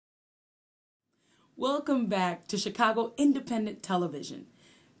Welcome back to Chicago Independent Television.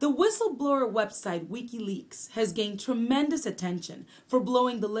 The whistleblower website Wikileaks has gained tremendous attention for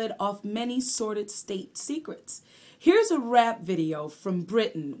blowing the lid off many sordid state secrets. Here's a rap video from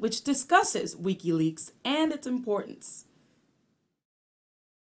Britain which discusses Wikileaks and its importance.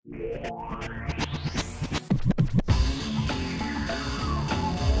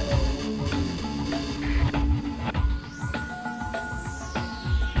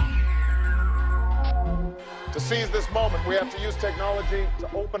 To seize this moment, we have to use technology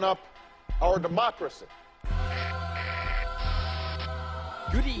to open up our democracy.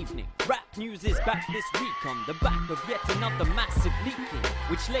 Good evening. Rap news is back this week on the back of yet another massive leaking,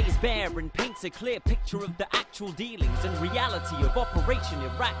 which lays bare and paints a clear picture of the actual dealings and reality of Operation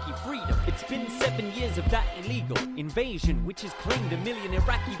Iraqi Freedom. It's been 7 years of that illegal invasion, which has claimed 1 million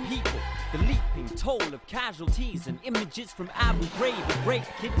Iraqi people. The leaping toll of casualties and images from Abu Ghraib of rape,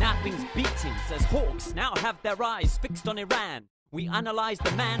 kidnappings, beatings, as hawks now have their eyes fixed on Iran. We analyze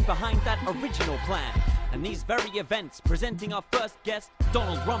the man behind that original plan. And these very events, presenting our first guest,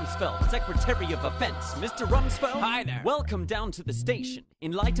 Donald Rumsfeld, Secretary of Defense. Mr. Rumsfeld? Hi there. Welcome down to the station.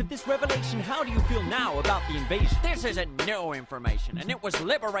 In light of this revelation, how do you feel now about the invasion? This isn't new information, and it was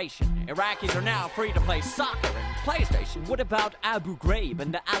liberation. Iraqis are now free to play soccer and PlayStation. What about Abu Ghraib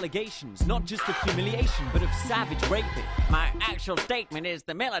and the allegations, not just of humiliation, but of savage raping? My actual statement is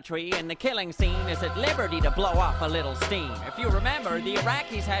the military and the killing scene is at liberty to blow off a little steam. If you remember, the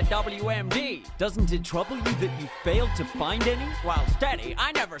Iraqis had WMD. Doesn't it trouble you that you failed to find any? Well, steady,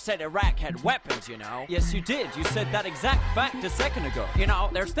 I never said Iraq had weapons, you know. Yes, you did. You said that exact fact a second ago. You know,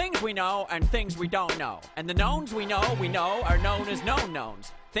 there's things we know and things we don't know. And the knowns we know are known as known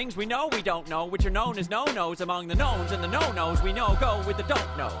knowns. Things we don't know, which are known as no-nos among the knowns, and the no-nos we know go with the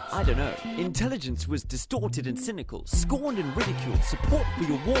don't-knows. I don't know. Intelligence was distorted and cynical, scorned and ridiculed, support for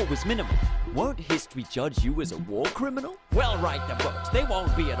your war was minimal. Won't history judge you as a war criminal? We'll write the books. They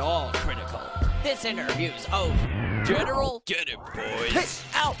won't be at all critical. This interview's over. General? Get it, boys. Hey,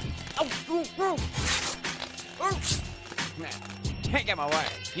 ow! Take him away.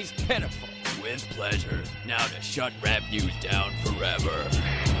 He's pitiful. With pleasure. Now to shut rap news down forever.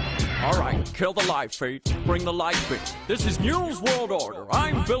 All right, kill the live feed. Bring the light feed. This is News World Order.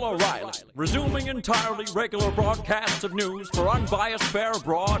 I'm Bill O'Reilly, resuming entirely regular broadcasts of news for unbiased, fair,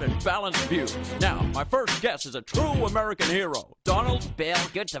 broad, and balanced views. Now, my first guest is a true American hero, Donald. Bill,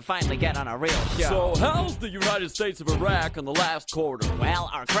 good to finally get on a real show. So, how's the United States of Iraq in the last quarter? Well,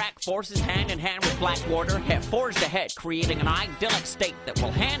 our crack forces, hand in hand with Blackwater, have forged ahead, creating an idyllic state that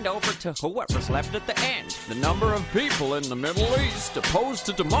will hand over to whoever's left at the end. The number of people in the Middle East opposed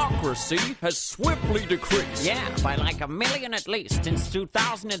to democracy has swiftly decreased. Yeah, by like 1 million at least since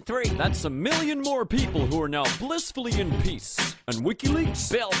 2003. That's 1 million more people who are now blissfully in peace. And WikiLeaks?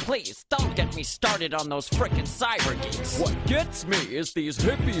 Bill, please, don't get me started on those frickin' cyber geeks. What gets me is these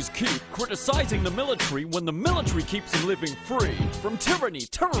hippies keep criticizing the military when the military keeps them living free from tyranny,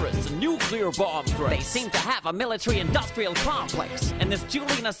 terrorists, and nuclear bomb threats. They seem to have a military-industrial complex, and this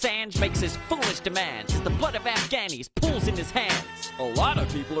Julian Assange makes his foolish demands as the blood of Afghanis pools in his hands. A lot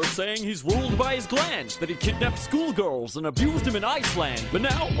of people are saying he's ruled by his glands, that he kidnapped schoolgirls and abused them in Iceland. But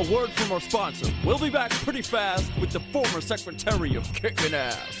now, a word from our sponsor. We'll be back pretty fast with the former Secretary of Kickin'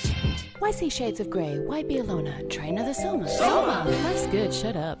 Ass. Why see shades of gray? Why be alone? Try another Soma. Soma! Life's good,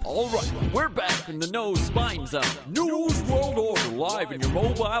 shut up. Alright, we're back in the nose spine zone. News World Order live in your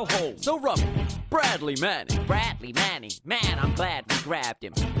mobile home. So Rummy, Bradley Manning. Bradley Manning. Man, I'm glad we grabbed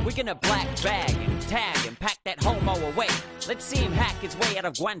him. We're gonna black bag him, tag him, pack that homo away. Let's see him hack his way out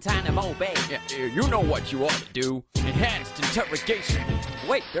of Guantanamo Bay. Yeah, you know what you ought to do. Enhanced interrogation.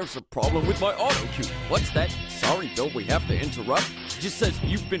 Wait, there's a problem with my auto cue. What's that? Sorry, Bill, we have to interrupt. It just says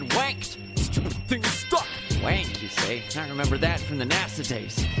you've been wanked. Stupid thing's stuck. Wank, you say? I remember that from the NASA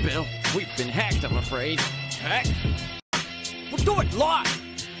days. Bill, we've been hacked, I'm afraid. Hacked? Well, do it live.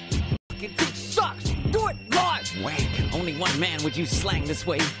 Fucking thing sucks. Do it live. Wank. Only one man would use slang this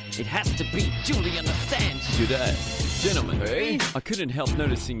way. It has to be Julian Assange. G'day. Gentlemen, hey? I couldn't help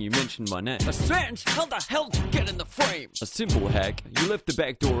noticing you mentioned my name. Assange? How the hell did you get in the frame? A simple hack. You left the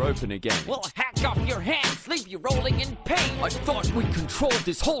back door open again. Well, hack off your hands, leave you rolling in pain. I thought we controlled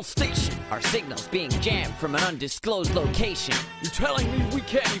this whole station. Our signal's being jammed from an undisclosed location. You're telling me we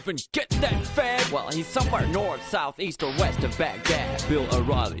can't even get that fag? Well, he's somewhere north, south, east, or west of Baghdad. Bill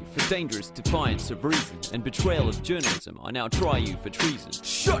O'Reilly, for dangerous defiance of reason and betrayal of journalism, I now try you for treason.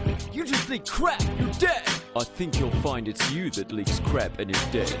 Shut up! You just leak crap! You're dead! I think you'll find it's you that leaks crap and is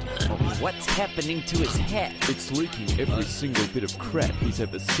dead. What's happening to his head? It's leaking every single bit of crap he's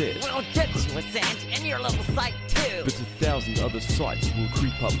ever said. We'll get you, Assange, and your little site too. But 1,000 other sites will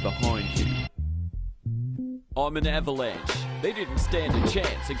creep up behind you. I'm an avalanche. They didn't stand a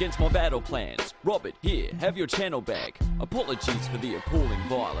chance against my battle plans. Robert, here, have your channel back. Apologies for the appalling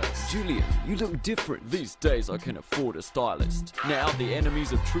violence. Julian, you look different. These days I can afford a stylist. Now the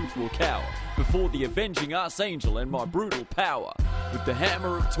enemies of truth will cower before the avenging archangel and my brutal power. With the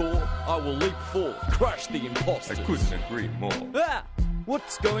hammer of Thor, I will leap forth, crush the imposters. I couldn't agree more. Ah!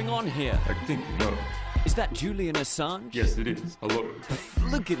 What's going on here? I think you know. Is that Julian Assange? Yes, it is. Hello.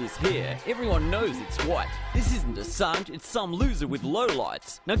 Look at his hair. Everyone knows it's white. This isn't Assange, it's some loser with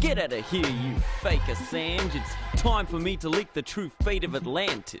lowlights. Now get out of here, you fake Assange. It's time for me to leak the true fate of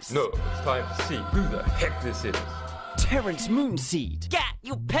Atlantis. No, it's time to see who the heck this is. Terrence Moonseed. Gat,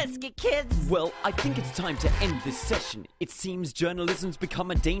 you pesky kids! Well, I think it's time to end this session. It seems journalism's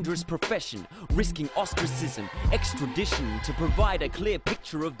become a dangerous profession, risking ostracism, extradition to provide a clear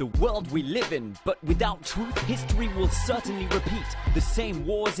picture of the world we live in. But without truth, history will certainly repeat the same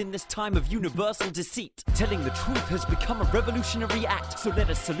wars in this time of universal deceit. Telling the truth has become a revolutionary act, so let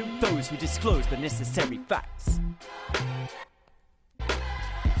us salute those who disclose the necessary facts.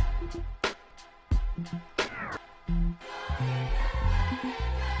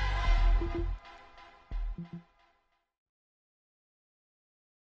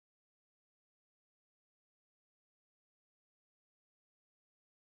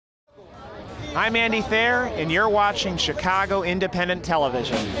 I'm Andy Thayer, and you're watching Chicago Independent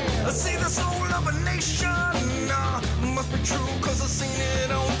Television. I see the soul of a nation, must be true 'cause I've seen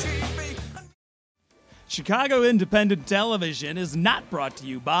it on TV. Chicago Independent Television is not brought to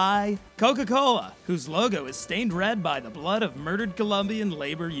you by Coca-Cola, whose logo is stained red by the blood of murdered Colombian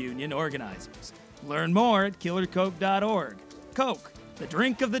labor union organizers. Learn more at killercoke.org. Coke, the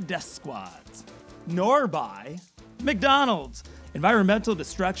drink of the death squads. Nor by McDonald's. Environmental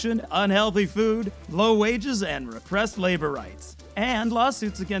destruction, unhealthy food, low wages, and repressed labor rights. And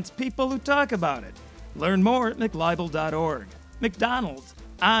lawsuits against people who talk about it. Learn more at McLibel.org. McDonald's,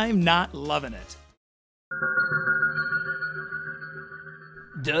 I'm not loving it.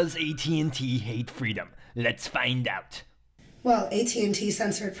 Does AT&T hate freedom? Let's find out. Well, AT&T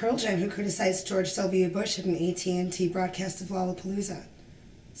censored Pearl Jam, who criticized George W. Bush at an AT&T broadcast of Lollapalooza.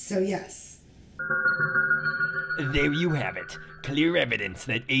 So yes. There you have it. Clear evidence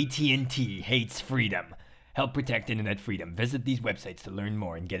that AT&T hates freedom. Help protect internet freedom. Visit these websites to learn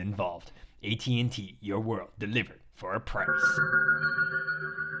more and get involved. AT&T, your world delivered for a price.